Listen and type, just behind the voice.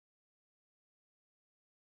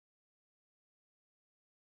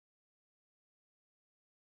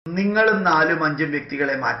നിങ്ങളും 4-5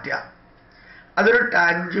 വ്യക്തികളെ മാറ്റുക. അതൊരു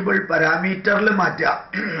ടാഞ്ചിബിൾ പാരാമീറ്ററിൽ മാറ്റുക.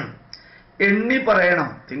 എണ്ണി പറയണം.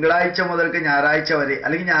 തിങ്കളാഴ്ച മുതൽക്ക് ഞായറാഴ്ച വരെ,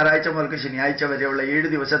 അല്ലെങ്കിൽ ഞായറാഴ്ച മുതൽക്ക് ശനിയാഴ്ച വരെയുള്ള 7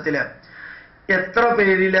 ദിവസത്തിൽ എത്ര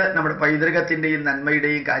പേരിൽ നമ്മുടെ പൈതൃകത്തിൻ്റെയും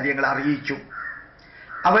നന്മയുടെയും കാര്യങ്ങൾ അറിയിച്ചു,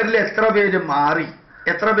 അവരിൽ എത്ര പേര് മാറി,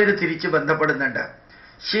 എത്ര പേര് തിരിച്ച് ബന്ധപ്പെടുന്നുണ്ട്.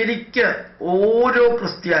 ശരിക്ക് ഓരോ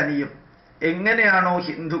ക്രിസ്ത്യാനിയും എങ്ങനെയാണോ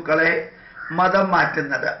ഹിന്ദുക്കളെ മതം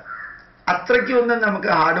മാറ്റുന്നത്, അത്രയ്ക്കൊന്നും നമുക്ക്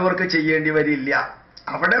ഹാർഡ് വർക്ക് ചെയ്യേണ്ടി വരില്ല.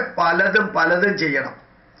 അവിടെ പലതും ചെയ്യണം.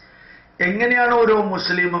 എങ്ങനെയാണ് ഓരോ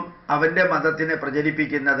മുസ്ലിമും അവൻ്റെ മതത്തിനെ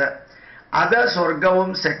പ്രചരിപ്പിക്കുന്നത്, അത് സ്വർഗവും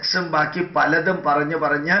സെക്സും ബാക്കി പലതും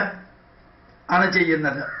പറഞ്ഞ് ആണ്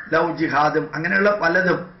ചെയ്യുന്നത്. ലവ് ജിഹാദും അങ്ങനെയുള്ള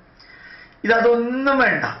പലതും. ഇതൊന്നും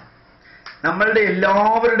വേണ്ട. നമ്മളുടെ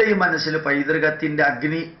എല്ലാവരുടെയും മനസ്സിൽ പൈതൃകത്തിൻ്റെ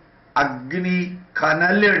അഗ്നി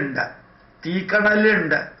കനലുണ്ട്,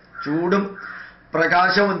 തീക്കണലുണ്ട്, ചൂടും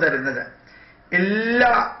പ്രകാശവും തരുന്നത്.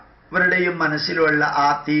 എല്ലാവരുടെയും മനസ്സിലുള്ള ആ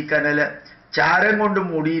തീക്കനല് ചാരം കൊണ്ട്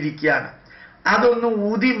മൂടിയിരിക്കുകയാണ്. അതൊന്ന്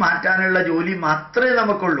ഊതി മാറ്റാനുള്ള ജോലി മാത്രമേ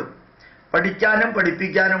നമുക്കുള്ളൂ. പഠിക്കാനും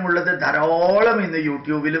പഠിപ്പിക്കാനും ഉള്ളത് ധാരാളം ഇന്ന്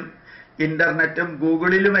യൂട്യൂബിലും ഇന്റർനെറ്റും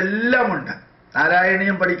ഗൂഗിളിലും എല്ലാം ഉണ്ട്.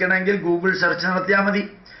 നാരായണീയം പഠിക്കണമെങ്കിൽ ഗൂഗിൾ സെർച്ച് നടത്തിയാൽ മതി.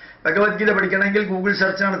 ഭഗവത്ഗീത പഠിക്കണമെങ്കിൽ ഗൂഗിൾ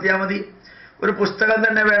സെർച്ച് നടത്തിയാൽ മതി. ഒരു പുസ്തകം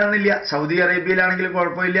തന്നെ വേണമെന്നില്ല. സൗദി അറേബ്യയിലാണെങ്കിലും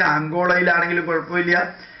കുഴപ്പമില്ല, ആംഗോളയിലാണെങ്കിലും കുഴപ്പമില്ല,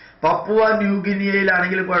 പപ്പുവ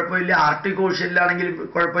ന്യൂഗിനിയയിലാണെങ്കിലും കുഴപ്പമില്ല, ആർട്ടിക് ഓഷ്യനിലാണെങ്കിലും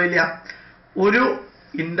കുഴപ്പമില്ല. ഒരു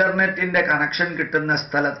ഇന്റർനെറ്റിന്റെ കണക്ഷൻ കിട്ടുന്ന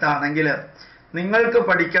സ്ഥലത്താണെങ്കിൽ നിങ്ങൾക്ക്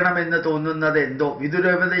പഠിക്കണമെന്ന് തോന്നുന്നത് എന്തോ,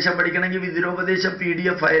 വിദുരോപദേശം പഠിക്കണമെങ്കിൽ വിദുരോപദേശം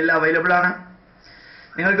PDF ഫയലിൽ അവൈലബിൾ ആണ്.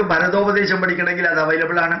 നിങ്ങൾക്ക് ഭരതോപദേശം പഠിക്കണമെങ്കിൽ അത്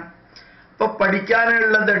അവൈലബിൾ ആണ്. അപ്പൊ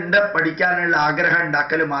പഠിക്കാനുള്ളതുണ്ട്. പഠിക്കാനുള്ള ആഗ്രഹം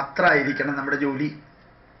ഉണ്ടാക്കൽ മാത്രമായിരിക്കണം നമ്മുടെ ജോലി.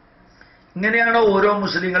 ഇങ്ങനെയാണോ ഓരോ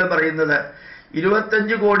മുസ്ലിങ്ങൾ പറയുന്നത്?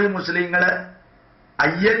 25 കോടി മുസ്ലിങ്ങൾ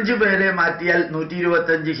 5 പേരെ മാറ്റിയാൽ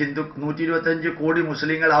 125 കോടി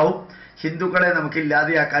മുസ്ലിങ്ങളാവും. ഹിന്ദുക്കളെ നമുക്ക്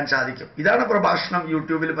ഇല്ലാതെയാക്കാൻ സാധിക്കും. ഇതാണ് പ്രഭാഷണം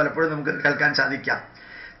യൂട്യൂബിൽ പലപ്പോഴും നമുക്ക് കേൾക്കാൻ സാധിക്കാം.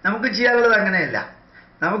 നമുക്ക് ചെയ്യാനുള്ളത് അങ്ങനെയല്ല.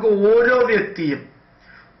 നമുക്ക് ഓരോ വ്യക്തിയും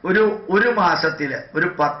ഒരു മാസത്തിൽ ഒരു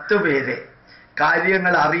 10 പേരെ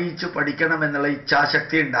കാര്യങ്ങൾ അറിയിച്ച് പഠിക്കണമെന്നുള്ള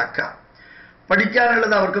ഇച്ഛാശക്തി ഉണ്ടാക്കുക.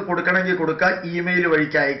 പഠിക്കാനുള്ളത് അവർക്ക് കൊടുക്കണമെങ്കിൽ കൊടുക്കുക. ഇമെയിൽ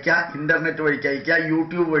വഴിക്ക് അയക്കുക, ഇന്റർനെറ്റ് വഴിക്ക് അയക്കുക,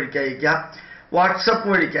 യൂട്യൂബ് വഴിക്ക് അയക്കുക, വാട്സപ്പ്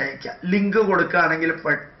വഴിക്ക് അയക്കുക. ലിങ്ക് കൊടുക്കുകയാണെങ്കിൽ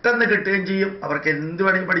പെട്ടെന്ന് കിട്ടുകയും ചെയ്യും. അവർക്ക് എന്ത്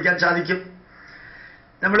വേണമെങ്കിൽ പഠിക്കാൻ സാധിക്കും.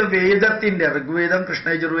 നമ്മൾ വേദത്തിന്റെ ഋഗ്വേദം,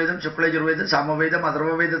 കൃഷ്ണയജുർവേദം, ശുക്ലയജുർവേദം, സാമവേദം,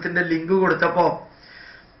 അഥർവവേദത്തിന്റെ ലിങ്ക് കൊടുത്തപ്പോൾ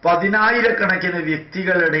 10,000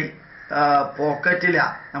 വ്യക്തികളുടെ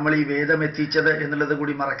പോക്കറ്റിലാണ് നമ്മൾ ഈ വേദം എത്തിച്ചത് എന്നുള്ളത്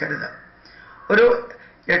കൂടി മറക്കരുത്. ഒരു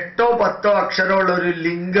 8-10 അക്ഷരമുള്ള ഒരു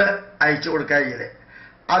ലിങ്ക് അയച്ചു കൊടുക്കുക.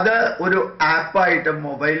 അത് ഒരു ആപ്പായിട്ട്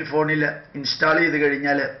മൊബൈൽ ഫോണിൽ ഇൻസ്റ്റാൾ ചെയ്ത്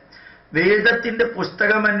കഴിഞ്ഞാൽ വേദത്തിന്റെ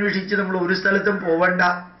പുസ്തകം അന്വേഷിച്ച് നമ്മൾ ഒരു സ്ഥലത്തും പോവണ്ട.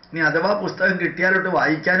 ഇനി അഥവാ പുസ്തകം കിട്ടിയാലോട്ട്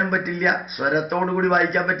വായിക്കാനും പറ്റില്ല, സ്വരത്തോടു കൂടി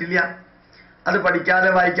വായിക്കാൻ പറ്റില്ല, അത് പഠിക്കാതെ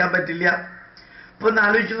വായിക്കാൻ പറ്റില്ല. ഇപ്പൊ ഒന്ന്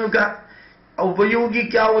ആലോചിച്ച് നോക്കുക,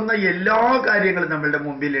 ഉപയോഗിക്കാവുന്ന എല്ലാ കാര്യങ്ങളും നമ്മളുടെ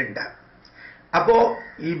മുമ്പിലുണ്ട്. അപ്പോ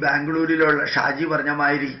ഈ ബാംഗ്ലൂരിലുള്ള ഷാജി പറഞ്ഞ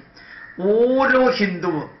മാതിരി ഓരോ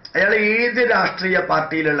ഹിന്ദുവും, അയാൾ ഏത് രാഷ്ട്രീയ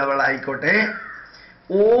പാർട്ടിയിലുള്ളവളായിക്കോട്ടെ,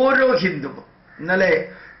 ഓരോ ഹിന്ദുവും ഇന്നലെ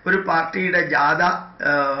ഒരു പാർട്ടിയുടെ ജാഥ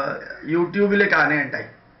യൂട്യൂബിൽ കാണുകയുണ്ടായി.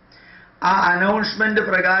 ആ അനൗൺസ്മെന്റ്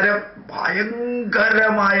പ്രകാരം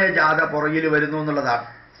ഭയങ്കരമായ ജാഥ പുറകിൽ വരുന്നു എന്നുള്ളതാണ്.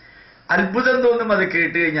 അത്ഭുതം തോന്നും അത്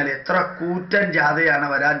കേട്ട് കഴിഞ്ഞാൽ. എത്ര കൂറ്റൻ ജാഥയാണ്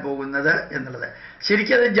വരാൻ പോകുന്നത് എന്നുള്ളത്.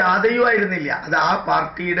 ശരിക്കും അത് ജാഥയും ആയിരുന്നില്ല, അത് ആ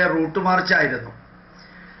പാർട്ടിയുടെ റൂട്ട് മാർച്ചായിരുന്നു.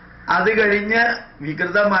 അത് കഴിഞ്ഞ്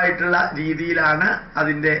വികൃതമായിട്ടുള്ള രീതിയിലാണ്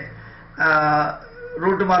അതിൻ്റെ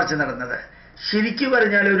റൂട്ട് മാർച്ച് നടന്നത്. ശരിക്കും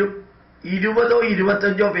പറഞ്ഞാൽ ഒരു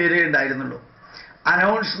 20-25 പേരേ ഉണ്ടായിരുന്നുള്ളൂ.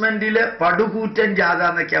 അനൗൺസ്മെന്റിൽ പടുകൂറ്റൻ ജാഥ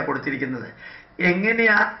എന്നൊക്കെയാണ് കൊടുത്തിരിക്കുന്നത്.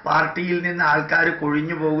 എങ്ങനെയാ പാർട്ടിയിൽ നിന്ന് ആൾക്കാർ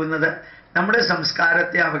കൊഴിഞ്ഞു പോകുന്നത്? നമ്മുടെ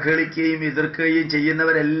സംസ്കാരത്തെ അവഹേളിക്കുകയും എതിർക്കുകയും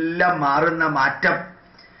ചെയ്യുന്നവരെല്ലാം മാറുന്ന മാറ്റം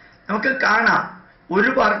നമുക്ക് കാണാം. ഒരു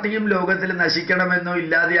പാർട്ടിയും ലോകത്തിൽ നശിക്കണമെന്നോ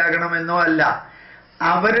ഇല്ലാതെയാകണമെന്നോ അല്ല.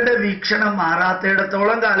 അവരുടെ വീക്ഷണം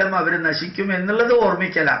മാറാത്തിടത്തോളം കാലം അവർ നശിക്കും എന്നുള്ളത്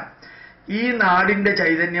ഓർമ്മിക്കലാണ്. ഈ നാടിന്റെ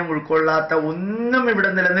ചൈതന്യം ഉൾക്കൊള്ളാത്ത ഒന്നും ഇവിടെ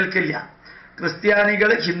നിലനിൽക്കില്ല. ക്രിസ്ത്യാനികൾ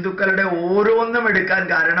ഹിന്ദുക്കളുടെ ഓരോന്നും എടുക്കാൻ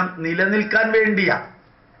കാരണം നിലനിൽക്കാൻ വേണ്ടിയാ.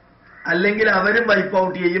 അല്ലെങ്കിൽ അവരും വൈപ്പ്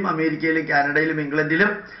ഔട്ട് ചെയ്യും. അമേരിക്കയിലും കാനഡയിലും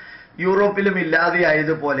ഇംഗ്ലണ്ടിലും യൂറോപ്പിലും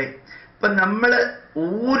ഇല്ലാതെയായതുപോലെ ഇപ്പൊ നമ്മൾ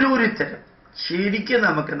ഓരോരുത്തരും ശരിക്കും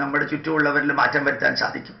നമുക്ക് നമ്മുടെ ചുറ്റുമുള്ളവരിൽ മാറ്റം വരുത്താൻ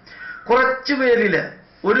സാധിക്കും. കുറച്ചു പേരിൽ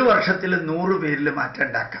ഒരു വർഷത്തിൽ 100 പേരിൽ മാറ്റം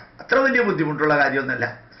ഉണ്ടാക്കാം. അത്ര വലിയ ബുദ്ധിമുട്ടുള്ള കാര്യമൊന്നുമല്ല.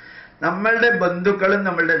 നമ്മളുടെ ബന്ധുക്കളും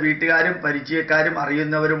നമ്മളുടെ വീട്ടുകാരും പരിചയക്കാരും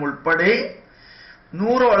അറിയുന്നവരും ഉൾപ്പെടെ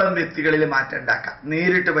 100ഓളം വ്യക്തികളിൽ മാറ്റം ഉണ്ടാക്കാം.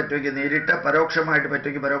 നേരിട്ട് പറ്റുമെങ്കിൽ നേരിട്ട്, പരോക്ഷമായിട്ട്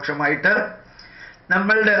പറ്റുമെങ്കിൽ പരോക്ഷമായിട്ട്.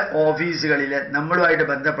 നമ്മളുടെ ഓഫീസുകളിൽ നമ്മളുമായിട്ട്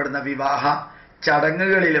ബന്ധപ്പെടുന്ന വിവാഹ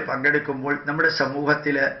ചടങ്ങുകളിൽ പങ്കെടുക്കുമ്പോൾ നമ്മുടെ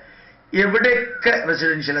സമൂഹത്തിൽ എവിടെയൊക്കെ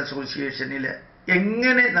റെസിഡൻഷ്യൽ അസോസിയേഷനിൽ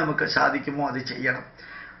എങ്ങനെ നമുക്ക് സാധിക്കുമോ അത് ചെയ്യണം.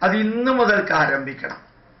 അത് ഇന്നു മുതൽക്ക് ആരംഭിക്കണം.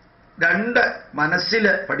 2 മനസ്സിൽ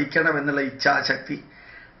പഠിക്കണം എന്നുള്ള ഇച്ഛാശക്തി,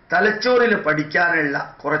 തലച്ചോറിൽ പഠിക്കാനുള്ള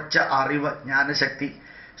കുറച്ച് അറിവ്, ജ്ഞാനശക്തി,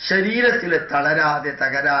 ശരീരത്തിൽ തളരാതെ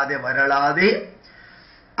തകരാതെ വരളാതെ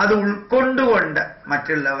അത് ഉൾക്കൊണ്ടുകൊണ്ട്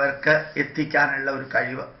മറ്റുള്ളവർക്ക് എത്തിക്കാനുള്ള ഒരു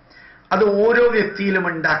കഴിവ് അത് ഓരോ വ്യക്തിയിലും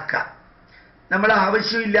ഉണ്ടാക്കാം. നമ്മൾ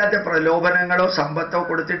ആവശ്യമില്ലാത്ത പ്രലോഭനങ്ങളോ സമ്പത്തോ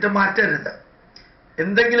കൊടുത്തിട്ട് മാറ്റരുത്.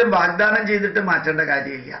 എന്തെങ്കിലും വാഗ്ദാനം ചെയ്തിട്ട് മാറ്റേണ്ട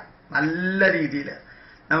കാര്യമില്ല. നല്ല രീതിയിൽ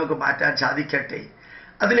നമുക്ക് മാറ്റാൻ സാധിക്കട്ടെ.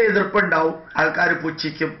 അതിൽ എതിർപ്പുണ്ടാവും, ആൾക്കാർ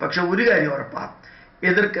പുച്ഛിക്കും. പക്ഷെ ഒരു കാര്യം ഉറപ്പാണ്,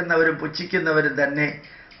 എതിർക്കുന്നവരും പുച്ഛിക്കുന്നവരും തന്നെ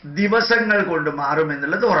ദിവസങ്ങൾ കൊണ്ട്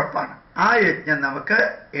മാറുമെന്നുള്ളത് ഉറപ്പാണ്. ആ യജ്ഞം നമുക്ക്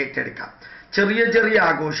ഏറ്റെടുക്കാം. ചെറിയ ചെറിയ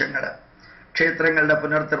ആഘോഷങ്ങൾ, ക്ഷേത്രങ്ങളുടെ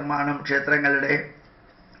പുനർനിർമ്മാണം, ക്ഷേത്രങ്ങളുടെ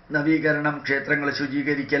നവീകരണം, ക്ഷേത്രങ്ങൾ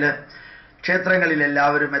ശുചീകരിക്കൽ, ക്ഷേത്രങ്ങളിൽ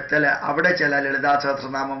എല്ലാവരും എത്തൽ, അവിടെ ചില ലളിതാ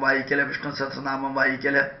സഹസ്രനാമം വായിക്കൽ, വിഷ്ണു സഹസ്രനാമം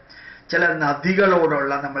വായിക്കൽ, ചില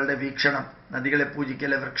നദികളോടുള്ള നമ്മളുടെ വീക്ഷണം, നദികളെ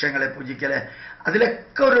പൂജിക്കൽ, വൃക്ഷങ്ങളെ പൂജിക്കൽ,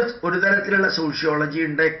 അതിലൊക്കെ ഒരു തരത്തിലുള്ള സോഷ്യോളജി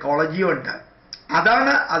ഉണ്ട്, എക്കോളജിയും ഉണ്ട്.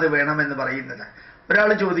 അതാണ് അത് വേണമെന്ന് പറയുന്നത്. ഒരാൾ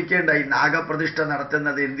ചോദിക്കേണ്ടായി, നാഗപ്രതിഷ്ഠ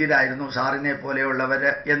നടത്തുന്നത് എന്തിനായിരുന്നു സാറിനെ പോലെയുള്ളവർ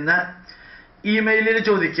എന്ന് ഇമെയിലിൽ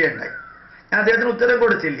ചോദിക്കേണ്ടായി. ഞാൻ അദ്ദേഹത്തിന് ഉത്തരം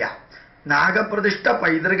കൊടുത്തില്ല. നാഗപ്രതിഷ്ഠ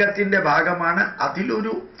പൈതൃകത്തിൻ്റെ ഭാഗമാണ്.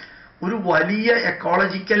 അതിലൊരു വലിയ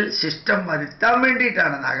എക്കോളജിക്കൽ സിസ്റ്റം വരുത്താൻ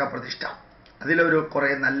വേണ്ടിയിട്ടാണ് നാഗപ്രതിഷ്ഠ. അതിലൊരു കുറേ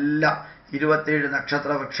നല്ല 27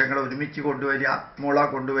 നക്ഷത്ര വൃക്ഷങ്ങൾ ഒരുമിച്ച് കൊണ്ടുവരിക, മുള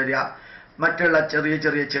കൊണ്ടുവരിക, മറ്റുള്ള ചെറിയ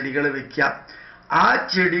ചെറിയ ചെടികൾ വയ്ക്കുക. ആ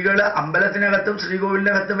ചെടികൾ അമ്പലത്തിനകത്തും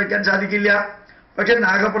ശ്രീകോവിലിനകത്തും വയ്ക്കാൻ സാധിക്കില്ല, പക്ഷെ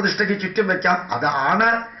നാഗപ്രതിഷ്ഠയ്ക്ക് ചുറ്റും വയ്ക്കാം. അതാണ്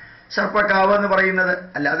സർപ്പക്കാവ് എന്ന് പറയുന്നത്.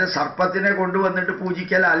 അല്ലാതെ സർപ്പത്തിനെ കൊണ്ടുവന്നിട്ട്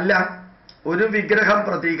പൂജിക്കലല്ല. ഒരു വിഗ്രഹം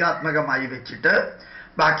പ്രതീകാത്മകമായി വെച്ചിട്ട്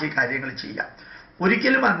ബാക്കി കാര്യങ്ങൾ ചെയ്യാം.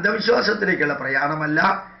 ഒരിക്കലും അന്ധവിശ്വാസത്തിലേക്കുള്ള പ്രയാണമല്ല.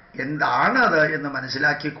 എന്താണ് അത് എന്ന്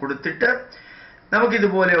മനസ്സിലാക്കി കൊടുത്തിട്ട്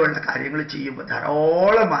നമുക്കിതുപോലെയുള്ള കാര്യങ്ങൾ ചെയ്യുമ്പോൾ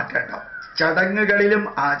ധാരാളം മാറ്റമുണ്ടാവും. ചടങ്ങുകളിലും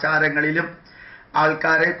ആചാരങ്ങളിലും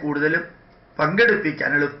ആൾക്കാരെ കൂടുതലും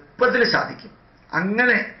പങ്കെടുപ്പിക്കാൻ എളുപ്പത്തിൽ സാധിക്കും.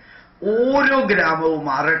 അങ്ങനെ ഓരോ ഗ്രാമവും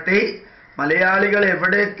മാറട്ടെ. മലയാളികൾ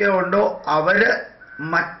എവിടെയൊക്കെ ഉണ്ടോ അവർ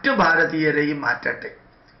മറ്റു ഭാരതീയരെയും മാറ്റട്ടെ.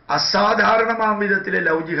 അസാധാരണമാം വിധത്തിൽ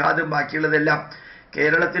ലവ് ജിഹാദും ബാക്കിയുള്ളതെല്ലാം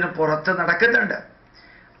കേരളത്തിന് പുറത്ത് നടക്കുന്നുണ്ട്.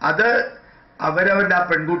 അത് അവരവരുടെ ആ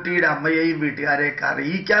പെൺകുട്ടിയുടെ അമ്മയെയും വീട്ടുകാരെയൊക്കെ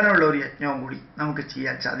അറിയിക്കാനുള്ള ഒരു യജ്ഞവും കൂടി നമുക്ക്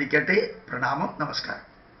ചെയ്യാൻ സാധിക്കട്ടെ. പ്രണാമം, നമസ്കാരം.